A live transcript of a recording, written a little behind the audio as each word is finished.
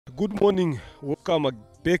Good morning. Welcome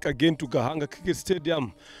back again to Gahanga Cricket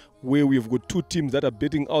Stadium, where we've got two teams that are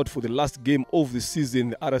betting out for the last game of the season,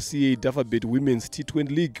 the RCA Dafabet Women's T20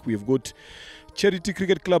 League. We've got Charity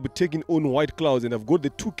Cricket Club taking on White Clouds, and I've got the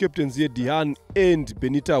two captains here, Diane and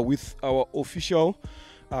Benita, with our official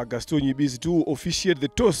Gaston Yibisi to officiate the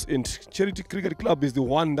toss. And Charity Cricket Club is the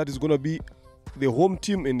one that is going to be the home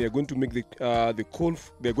team, and they're going to make the call.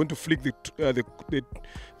 They're going to flick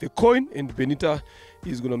the coin, and Benita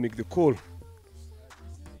is going to make the call.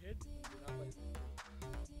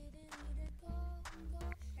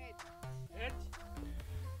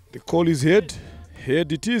 The call is head.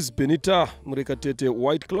 Head it is. Benita Murekatete,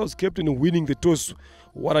 White Clouds captain, winning the toss.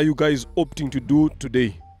 What are you guys opting to do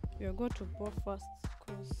today? We are going to bowl first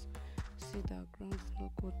because see the ground is not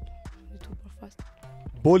good. We need to bowl first.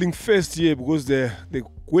 Bowling first here because the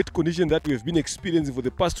wet condition that we have been experiencing for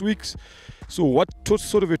the past weeks. So what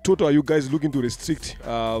sort of a total are you guys looking to restrict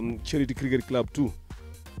Charity Cricket Club to?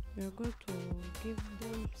 We are going to give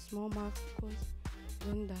them small marks because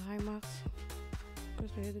then the high marks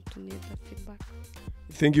because we need to need that feedback.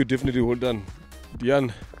 Thank you, definitely well done.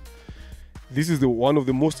 Diane, this is one of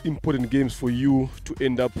the most important games for you to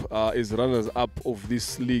end up as runners-up of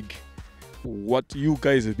this league. What you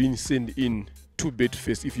guys have been sent in to bet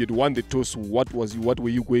first. If you had won the toss, what were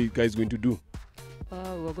you guys going to do? We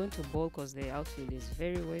are going to bowl because the outfield is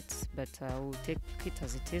very wet, but we'll take it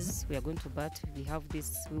as it is. We are going to bat. We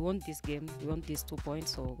want this game. We want these 2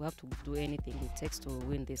 points, so we have to do anything it takes to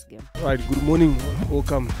win this game. Right, good morning.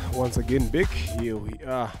 Welcome once again back. Here we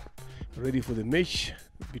are, ready for the match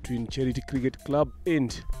between Charity Cricket Club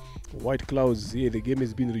and White Clouds. Here the game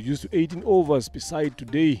has been reduced to 18 overs beside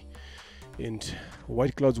today, and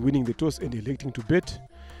White Clouds winning the toss and electing to bet.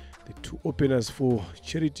 The two openers for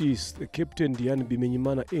Charities, the captain Diane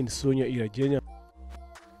Bimenyimana and Sonia Irajenya.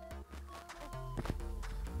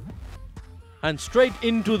 And straight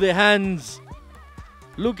into the hands.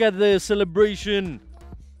 Look at the celebration.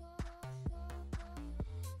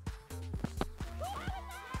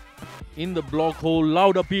 In the block hole,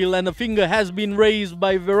 loud appeal, and the finger has been raised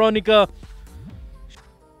by Veronica.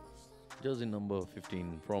 Jersey number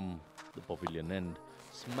 15 from the pavilion end,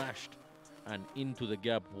 smashed and into the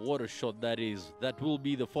gap. What a shot that is. That will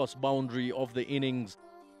be the first boundary of the innings.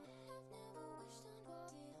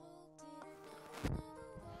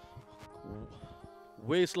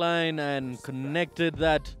 Waistline and connected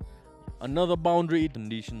that. Another boundary.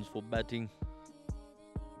 Conditions for batting.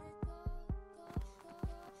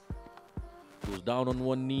 Goes down on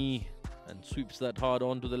one knee and sweeps that hard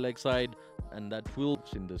onto the leg side, and that will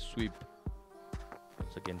in the sweep.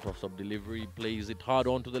 Once again, toss up delivery, plays it hard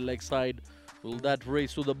onto the leg side. Will that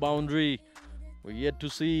race to the boundary? We're yet to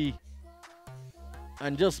see.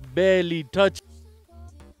 And just barely touch.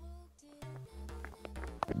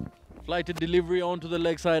 Flighted delivery onto the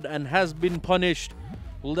leg side and has been punished.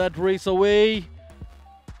 Will that race away?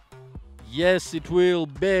 Yes, it will.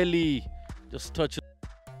 Barely. Just touch it.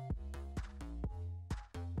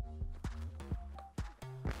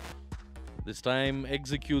 This time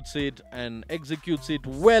executes it and executes it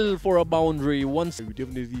well for a boundary. Once you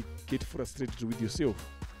definitely get frustrated with yourself.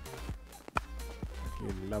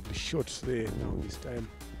 Again, lovely shots there now this time.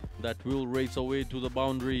 That will race away to the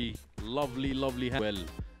boundary. Lovely, lovely hand. Well,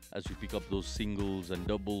 as you pick up those singles and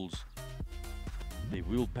doubles, they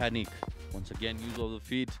will panic. Once again, use of the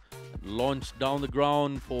feet. Launch down the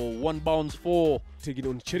ground for one bounce four. Taking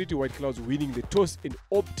on Charity, White Clouds winning the toss and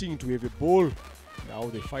opting to have a ball. Now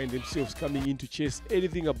they find themselves coming in to chase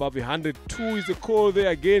anything above 102 is the call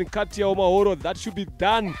there again. Katia Omahoro, that should be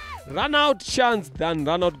done. Run out chance, done,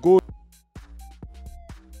 run out goal.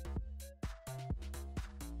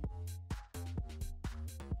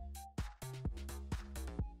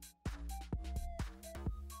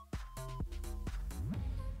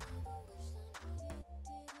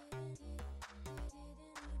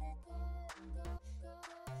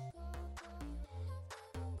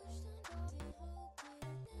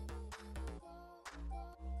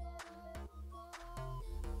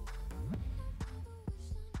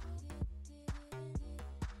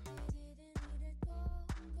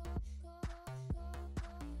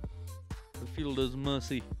 The fielder's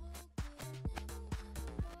mercy.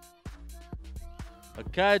 A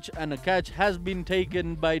catch, and a catch has been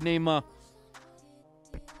taken by Neymar.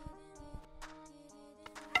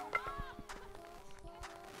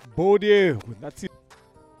 Bodie, that's it.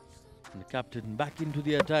 And the captain back into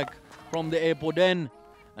the attack from the airport end,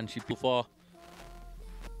 and she too far.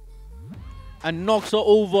 And knocks her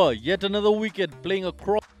over. Yet another wicket, playing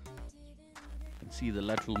across. See the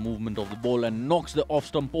lateral movement of the ball and knocks the off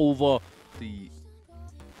stump over. The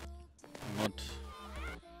not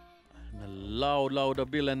Loud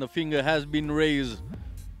appeal, and the finger has been raised.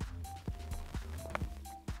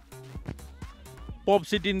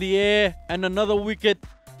 Pops it in the air, and another wicket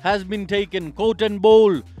has been taken. Coat and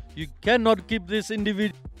bowl. You cannot keep this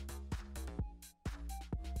individual.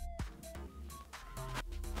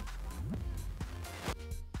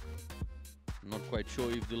 Not quite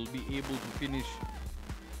sure if they'll be able to finish.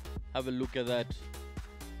 Have a look at that.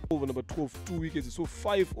 Over number 12, 2 wickets. So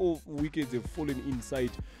 5 wickets have fallen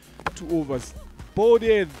inside 2 overs.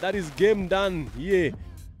 Bode, that is game done here